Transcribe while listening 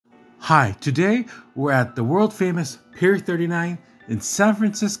Hi, today we're at the world famous Pier 39 in San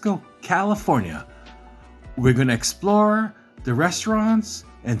Francisco, California. We're going to explore the restaurants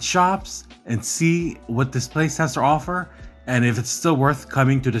and shops and see what this place has to offer and if it's still worth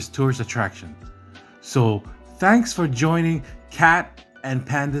coming to this tourist attraction. So thanks for joining Cat and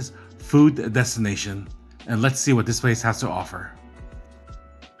Pandas Food Destination, and let's see what this place has to offer.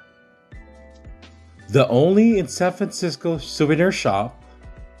 The only in San Francisco souvenir shop,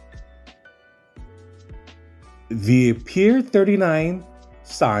 the Pier 39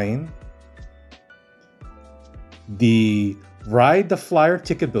 sign, the Ride the Flyer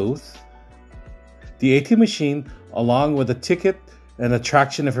ticket booth, the ATM machine along with the ticket and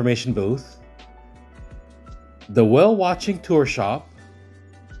attraction information booth, the whale watching tour shop,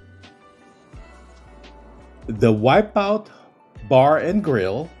 the Wipeout Bar and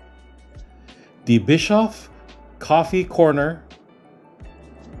Grill, the Bischoff Coffee Corner,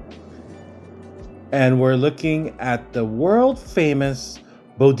 and we're looking at the world famous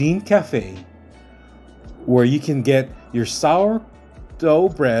Boudin Cafe, where you can get your sourdough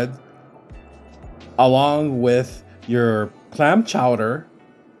bread along with your clam chowder,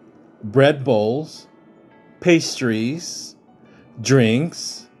 bread bowls, pastries,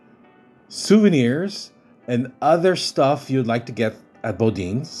 drinks, souvenirs, and other stuff you'd like to get at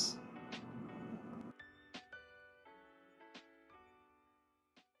Boudin's.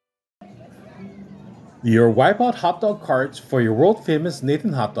 Your Wipeout hot dog carts for your world famous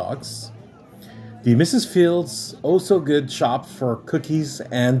Nathan hot dogs, the Mrs. Fields oh so good shop for cookies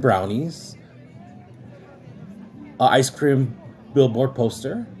and brownies, a ice cream billboard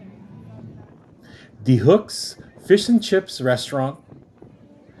poster, the Hooks Fish and Chips restaurant,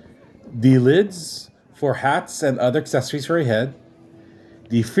 the lids for hats and other accessories for your head,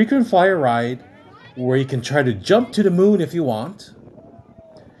 the frequent flyer ride where you can try to jump to the moon if you want,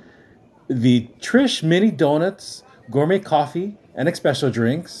 the Trish Mini Donuts, gourmet coffee and espresso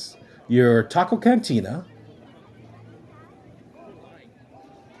drinks, your taco cantina.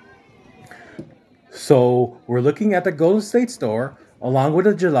 So we're looking at the Golden State store along with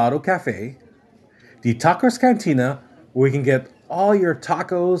the Gelato Cafe, the Tacos Cantina where you can get all your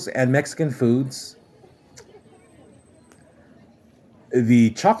tacos and Mexican foods, the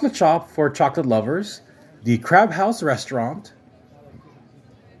Chocolate Shop for chocolate lovers, the Crab House restaurant,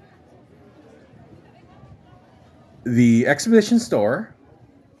 the Exhibition Store,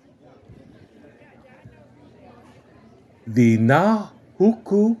 the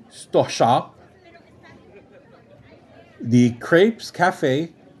Nahuku Store Shop, the Crepes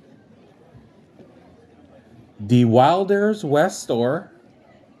Cafe, the Wilder's West Store,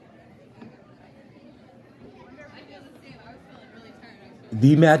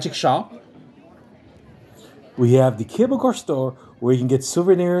 the Magic Shop. We have the Kibogor Store where you can get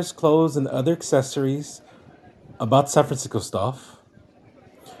souvenirs, clothes, and other accessories about San Francisco stuff.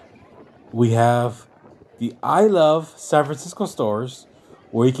 We have the I Love San Francisco stores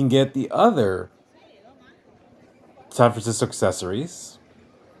where you can get the other San Francisco accessories.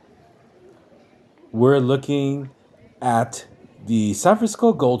 We're looking at the San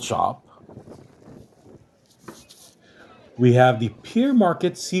Francisco Gold Shop. We have the Pier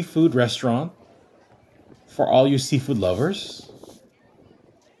Market Seafood Restaurant for all you seafood lovers.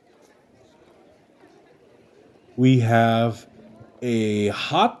 We have a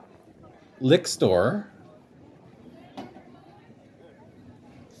hot lick store.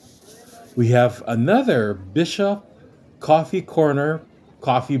 We have another Bishop Coffee Corner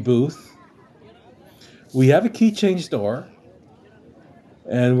coffee booth. We have a key change store.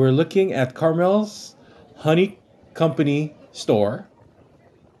 And we're looking at Carmel's Honey Company store.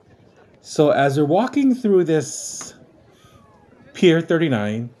 So as we're walking through this Pier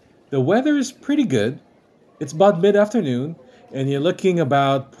 39, the weather is pretty good. It's about mid-afternoon, and you're looking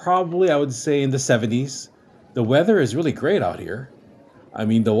about probably, I would say, in the 70s. The weather is really great out here. I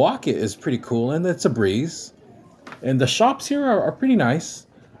mean, the walk is pretty cool, and it's a breeze. And the shops here are pretty nice.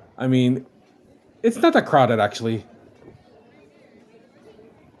 I mean, it's not that crowded, actually.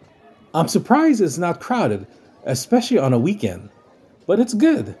 I'm surprised it's not crowded, especially on a weekend. But it's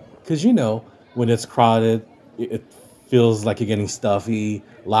good, because, you know, when it's crowded, it feels like you're getting stuffy,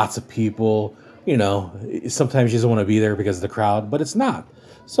 lots of people. You know, sometimes you just want to be there because of the crowd, but it's not.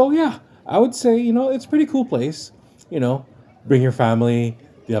 So yeah, I would say, you know, it's a pretty cool place. You know, bring your family.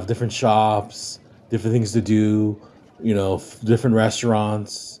 They have different shops, different things to do, you know, different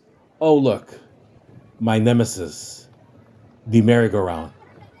restaurants. Oh, look, my nemesis, the merry-go-round.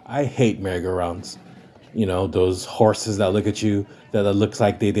 I hate merry-go-rounds. You know, those horses that look at you, that it looks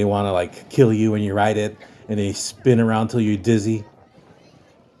like they want to like kill you when you ride it, and they spin around till you're dizzy.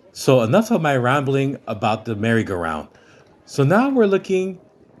 So enough of my rambling about the merry-go-round. So now we're looking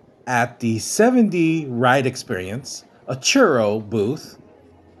at the 7D ride experience, a churro booth,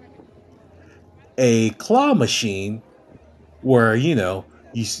 a claw machine where you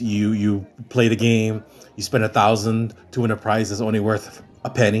play the game, you spend 1,000 to win a prize that's only worth a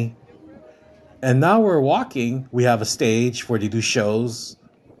penny. And now we're walking. We have a stage where they do shows,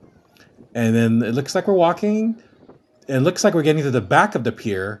 and then it looks like we're walking. And it looks like we're getting to the back of the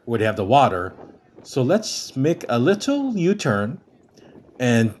pier where they have the water. So let's make a little U-turn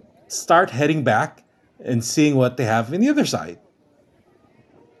and start heading back and seeing what they have in the other side.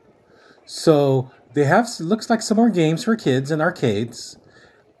 So they have, looks like some more games for kids and arcades.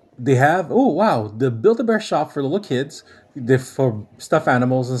 They have, oh wow, the Build-A-Bear shop for little kids, for stuffed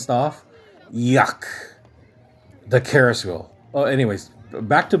animals and stuff. Yuck. The Ferris wheel. Oh, anyways,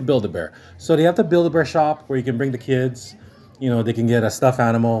 back to Build-A-Bear. So they have the Build-A-Bear shop where you can bring the kids. They can get a stuffed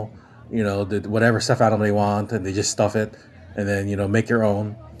animal, whatever stuffed animal they want, and they just stuff it, and then, make your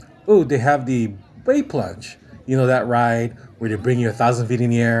own. Oh, they have the Bay Plunge. That ride where they bring you 1,000 feet in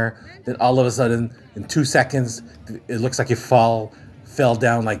the air, then all of a sudden, in 2 seconds, it looks like you fell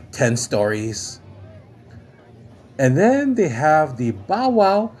down like 10 stories. And then they have the Bow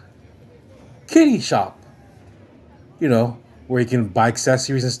Wow Kitty shop, where you can buy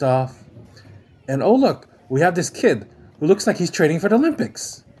accessories and stuff. And oh look, we have this kid who looks like he's training for the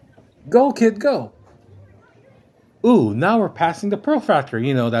Olympics. Go kid, go. Ooh, now we're passing the Pearl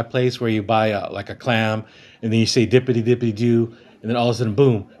Factory, that place where you buy like a clam, and then you say dippity dippity doo, and then all of a sudden,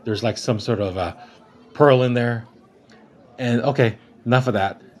 boom, there's like some sort of pearl in there. And okay, enough of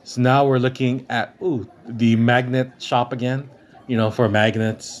that. So now we're looking at, the magnet shop again, for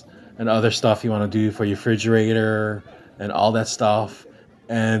magnets and other stuff you want to do for your refrigerator and all that stuff.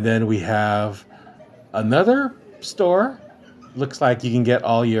 And then we have another store. Looks like you can get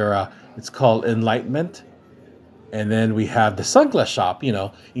all your, it's called Enlightenment. And then we have the sunglass shop,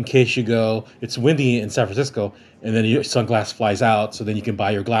 in case you go, it's windy in San Francisco, and then your sunglass flies out, so then you can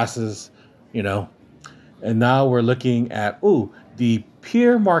buy your glasses, And now we're looking at, the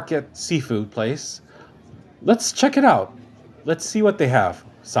Pier Market seafood place. Let's check it out. Let's see what they have.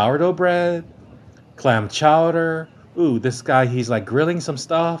 Sourdough bread, clam chowder. Ooh, this guy, he's like grilling some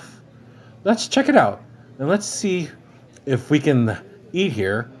stuff. Let's check it out. And let's see if we can eat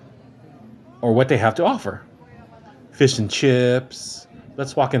here or what they have to offer. Fish and chips.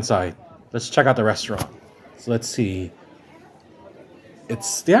 Let's walk inside. Let's check out the restaurant. So let's see.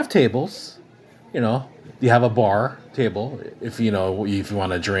 They have tables, They have a bar table if if you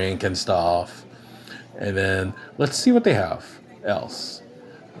want to drink and stuff. And then let's see what they have else.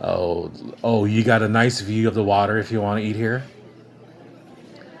 Oh, you got a nice view of the water if you want to eat here.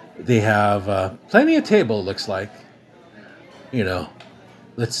 They have plenty of table, looks like.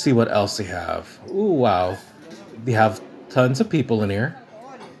 Let's see what else they have. Ooh, wow. They have tons of people in here.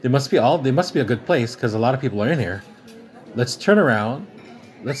 They must be a good place because a lot of people are in here. Let's turn around.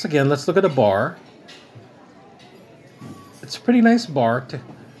 Let's look at the bar. It's a pretty nice bar.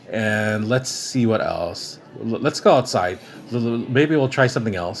 And let's see what else. Let's go outside. Maybe we'll try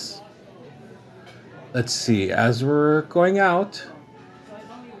something else. Let's see. As we're going out,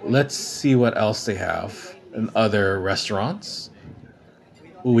 let's see what else they have in other restaurants.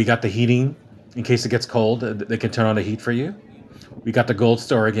 Ooh, we got the heating. In case it gets cold, they can turn on the heat for you. We got the Gold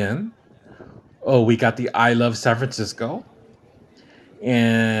Store again. Oh, we got the I Love San Francisco.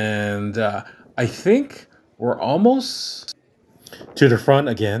 And I think we're almost to the front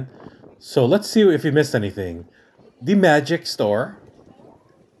again. So let's see if we missed anything. The Magic Store.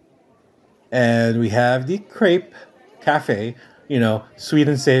 And we have the Crepe Cafe. Sweet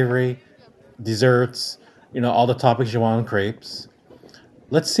and savory, desserts, all the toppings you want on crepes.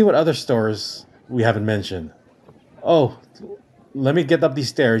 Let's see what other stores we haven't mentioned. Oh, let me get up these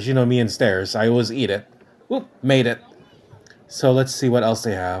stairs. Me and stairs. I always eat it. Whoop, made it. So let's see what else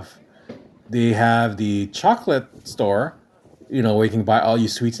they have. They have the chocolate store, where you can buy all your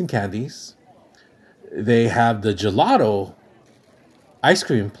sweets and candies. They have the gelato ice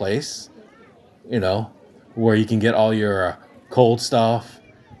cream place, where you can get all your cold stuff.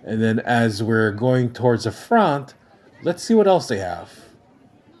 And then as we're going towards the front, let's see what else they have.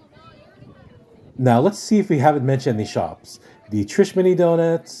 Now, let's see if we haven't mentioned any shops. The Trish Mini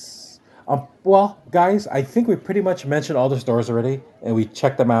Donuts. Well, guys, I think we pretty much mentioned all the stores already, and we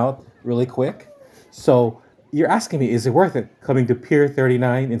checked them out really quick. So, you're asking me, is it worth it coming to Pier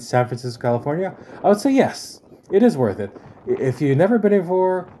 39 in San Francisco, California? I would say yes, it is worth it. If you've never been here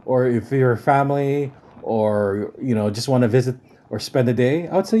before, or if you're a family, or, just want to visit or spend a day,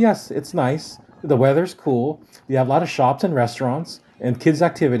 I would say yes, it's nice. The weather's cool. You have a lot of shops and restaurants, and kids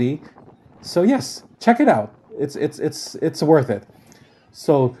activity. So yes, check it out. It's worth it.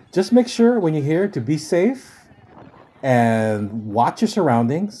 So just make sure when you're here to be safe and watch your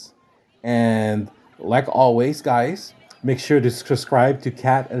surroundings. And like always, guys, make sure to subscribe to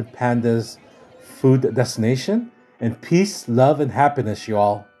Cat and Pandas Food Destination. And peace, love, and happiness, you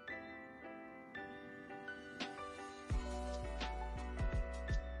all.